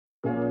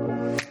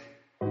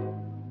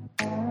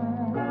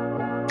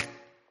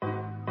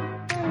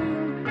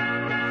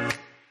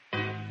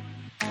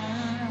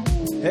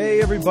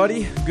Hey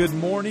everybody, good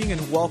morning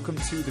and welcome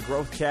to the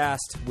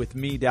Growthcast with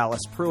me,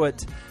 Dallas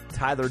Pruitt,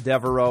 Tyler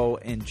Devereaux,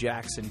 and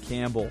Jackson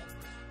Campbell.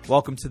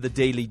 Welcome to the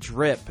Daily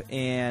Drip.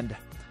 And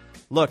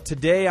look,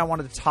 today I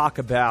wanted to talk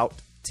about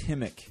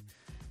TMIC.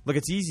 Look,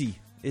 it's easy.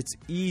 It's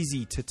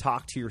easy to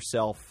talk to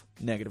yourself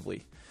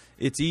negatively.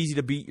 It's easy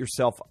to beat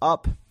yourself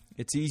up.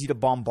 It's easy to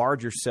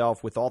bombard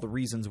yourself with all the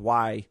reasons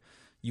why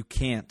you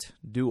can't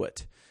do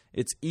it.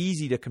 It's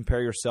easy to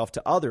compare yourself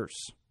to others.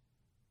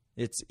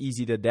 It's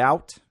easy to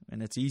doubt,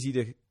 and it's easy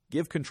to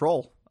give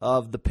control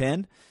of the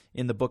pen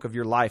in the book of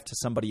your life to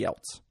somebody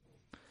else.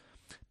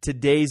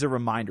 Today's a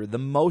reminder. The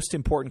most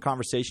important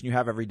conversation you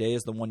have every day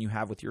is the one you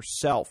have with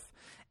yourself.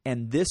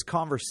 And this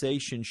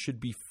conversation should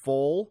be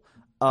full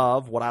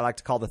of what I like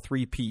to call the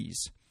 3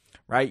 Ps,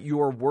 right?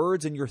 Your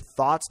words and your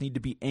thoughts need to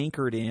be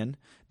anchored in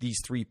these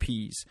 3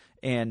 Ps,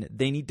 and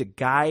they need to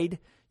guide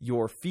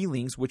your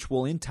feelings, which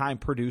will in time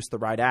produce the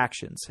right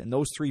actions. And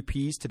those 3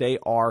 Ps today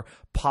are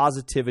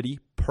positivity,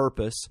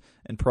 purpose,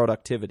 and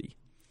productivity.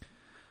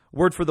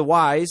 Word for the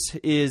wise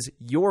is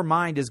your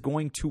mind is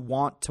going to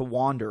want to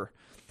wander.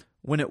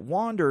 When it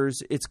wanders,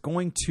 it's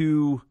going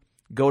to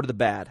go to the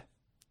bad.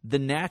 The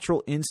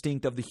natural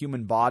instinct of the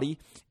human body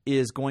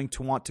is going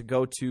to want to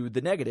go to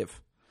the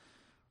negative.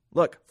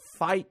 Look,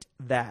 fight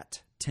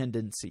that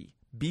tendency.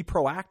 Be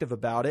proactive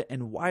about it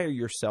and wire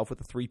yourself with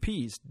the 3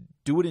 Ps.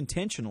 Do it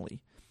intentionally.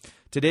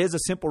 Today is a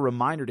simple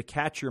reminder to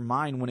catch your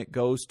mind when it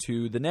goes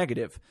to the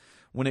negative,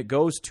 when it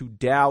goes to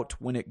doubt,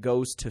 when it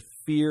goes to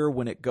fear,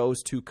 when it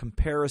goes to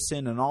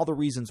comparison, and all the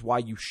reasons why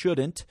you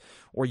shouldn't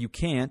or you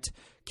can't.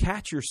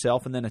 Catch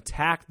yourself and then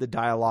attack the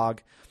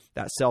dialogue,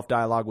 that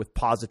self-dialogue, with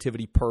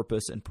positivity,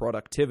 purpose, and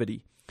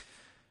productivity.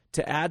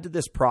 To add to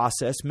this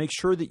process, make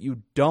sure that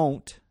you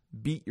don't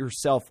beat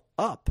yourself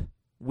up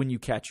when you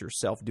catch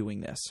yourself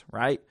doing this,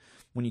 right?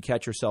 When you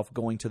catch yourself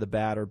going to the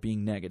bad or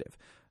being negative.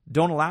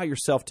 Don't allow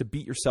yourself to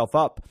beat yourself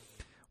up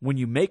when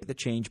you make the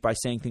change by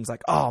saying things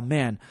like, oh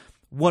man,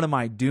 what am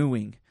I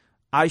doing?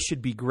 I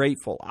should be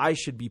grateful. I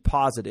should be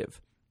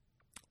positive.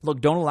 Look,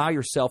 don't allow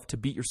yourself to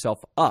beat yourself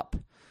up.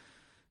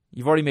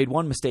 You've already made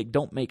 1 mistake.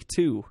 Don't make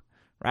 2,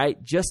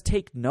 right? Just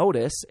take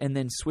notice and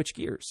then switch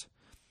gears.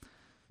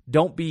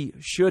 Don't be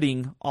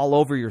shooting all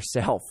over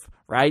yourself,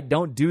 right?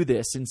 Don't do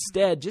this.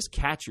 Instead, just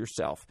catch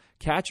yourself.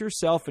 Catch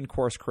yourself and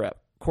course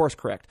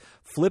correct.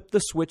 Flip the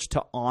switch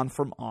to on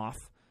from off.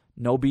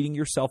 No beating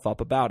yourself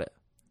up about it.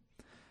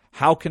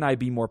 How can I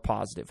be more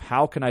positive?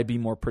 How can I be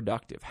more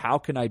productive? How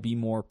can I be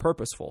more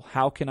purposeful?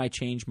 How can I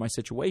change my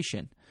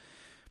situation?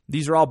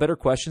 These are all better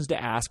questions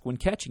to ask when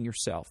catching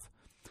yourself.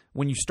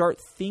 When you start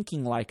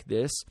thinking like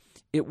this,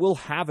 it will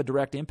have a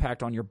direct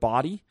impact on your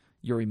body,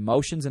 your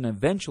emotions, and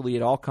eventually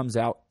it all comes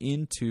out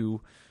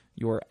into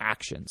your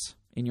actions,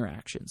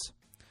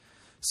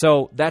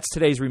 So that's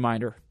today's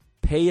reminder.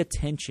 Pay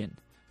attention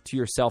to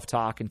your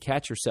self-talk and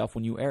catch yourself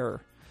when you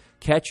err.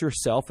 Catch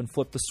yourself and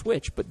flip the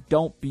switch, but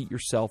don't beat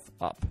yourself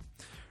up.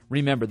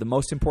 Remember, the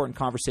most important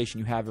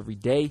conversation you have every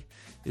day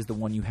is the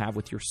one you have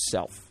with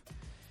yourself.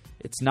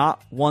 It's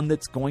not one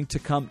that's going to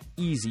come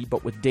easy,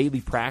 but with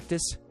daily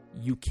practice,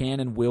 you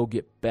can and will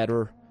get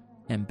better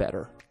and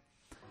better.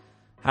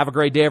 Have a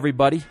great day,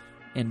 everybody,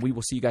 and we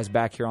will see you guys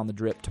back here on The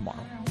Drip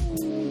tomorrow.